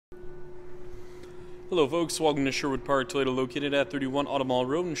Hello folks, welcome to Sherwood Park Toyota, located at 31 Automall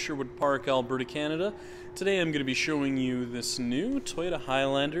Road in Sherwood Park, Alberta, Canada. Today I'm going to be showing you this new Toyota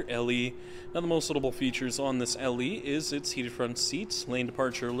Highlander LE. Now the most notable features on this LE is its heated front seats, lane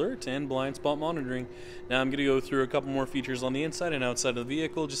departure alert, and blind spot monitoring. Now I'm going to go through a couple more features on the inside and outside of the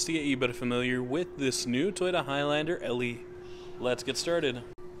vehicle just to get you better familiar with this new Toyota Highlander LE. Let's get started.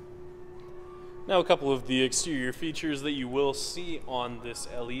 Now a couple of the exterior features that you will see on this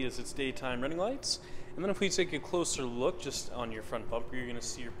LE is its daytime running lights. And then if we take a closer look just on your front bumper, you're going to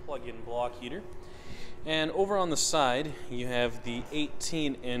see your plug-in block heater. And over on the side, you have the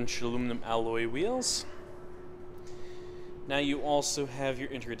 18-inch aluminum alloy wheels. Now you also have your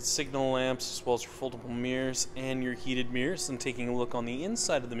integrated signal lamps, as well as your foldable mirrors and your heated mirrors. And taking a look on the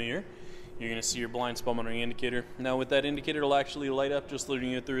inside of the mirror, you're going to see your blind spot monitoring indicator. Now with that indicator, it'll actually light up just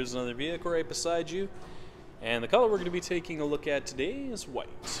letting you know there is another vehicle right beside you. And the color we're going to be taking a look at today is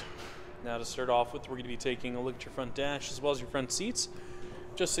white. Now to start off with, we're going to be taking a look at your front dash as well as your front seats,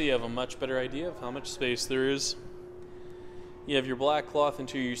 just so you have a much better idea of how much space there is. You have your black cloth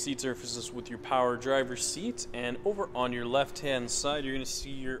interior seat surfaces with your power driver's seat, and over on your left hand side you're going to see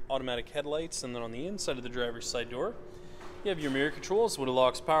your automatic headlights, and then on the inside of the driver's side door you have your mirror controls, window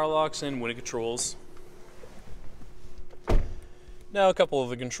locks, power locks, and window controls. Now a couple of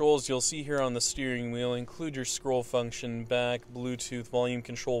the controls you'll see here on the steering wheel include your scroll function, back, Bluetooth, volume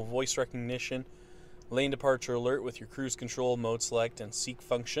control, voice recognition, lane departure alert with your cruise control, mode select, and seek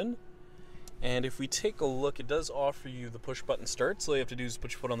function. And if we take a look, it does offer you the push button start, so all you have to do is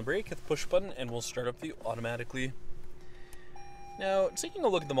put your foot on the brake, hit the push button, and we'll start up the automatically. Now taking a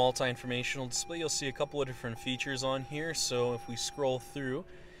look at the multi-informational display, you'll see a couple of different features on here. So if we scroll through,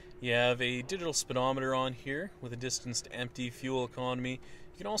 you have a digital speedometer on here with a distance to empty, fuel economy.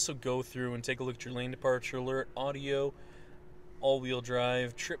 You can also go through and take a look at your lane departure alert, audio, all-wheel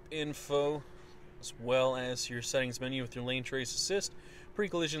drive, trip info, as well as your settings menu with your lane trace assist,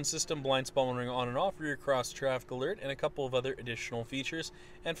 pre-collision system, blind spot monitoring on and off, rear cross traffic alert, and a couple of other additional features.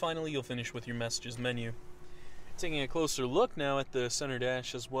 And finally, you'll finish with your messages menu. Taking a closer look now at the center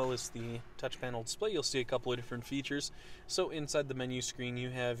dash as well as the touch panel display, you'll see a couple of different features. So inside the menu screen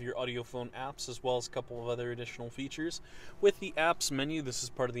you have your audio phone apps as well as a couple of other additional features. With the apps menu, this is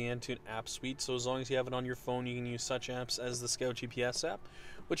part of the Entune app suite, so as long as you have it on your phone you can use such apps as the Scout GPS app,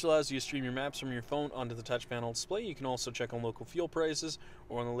 which allows you to stream your maps from your phone onto the touch panel display. You can also check on local fuel prices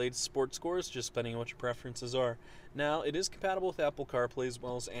or on the latest sports scores, just depending on what your preferences are. Now, it is compatible with Apple CarPlay as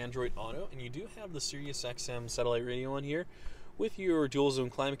well as Android Auto, and you do have the Sirius XM satellite radio on here with your dual zone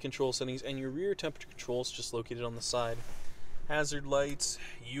climate control settings and your rear temperature controls just located on the side. Hazard lights,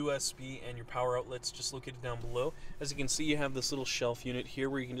 USB, and your power outlets just located down below. As you can see, you have this little shelf unit here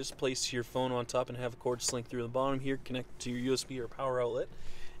where you can just place your phone on top and have a cord slink through the bottom here, connect to your USB or power outlet.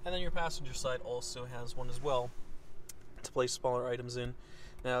 And then your passenger side also has one as well to place smaller items in.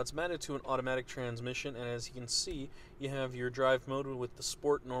 Now it's mounted to an automatic transmission, and as you can see, you have your drive mode with the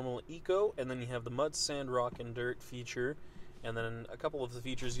Sport, Normal, Eco, and then you have the Mud, Sand, Rock, and Dirt feature. And then a couple of the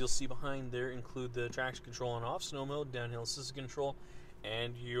features you'll see behind there include the traction control on off, snow mode, downhill assist control,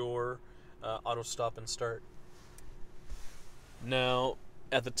 and your auto stop and start. Now,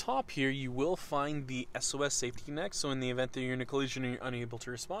 at the top here, you will find the SOS Safety Connect, so in the event that you're in a collision and you're unable to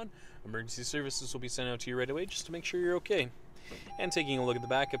respond, emergency services will be sent out to you right away just to make sure you're okay. And taking a look at the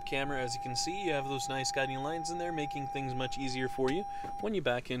backup camera, as you can see, you have those nice guiding lines in there, making things much easier for you when you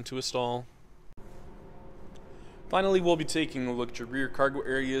back into a stall. Finally, we'll be taking a look at your rear cargo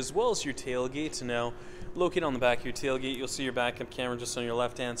area as well as your tailgate. Now, located on the back of your tailgate, you'll see your backup camera just on your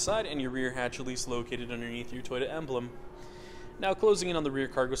left-hand side and your rear hatch release located underneath your Toyota emblem. Now, closing in on the rear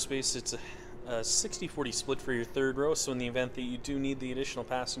cargo space, it's a 60-40 split for your third row, so in the event that you do need the additional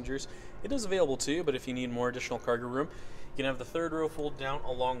passengers, it is available to you, but if you need more additional cargo room, you can have the third row fold down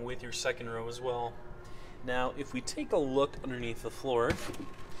along with your second row as well. Now, if we take a look underneath the floor,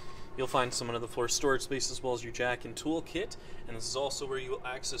 you'll find some under the floor storage space as well as your jack and tool kit, and this is also where you will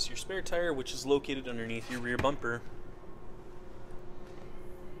access your spare tire, which is located underneath your rear bumper.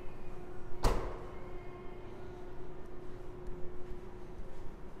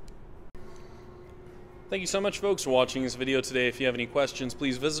 Thank you so much, folks, for watching this video today. If you have any questions,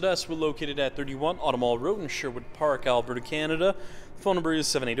 please visit us. We're located at 31 Automall Road in Sherwood Park, Alberta, Canada. The phone number is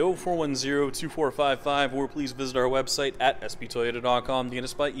 780-410-2455, or please visit our website at sptoyota.com to get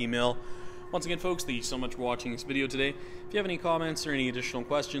us by email. Once again, folks, thank you so much for watching this video today. If you have any comments or any additional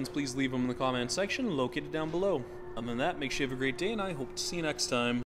questions, please leave them in the comment section located down below. Other than that, make sure you have a great day, and I hope to see you next time.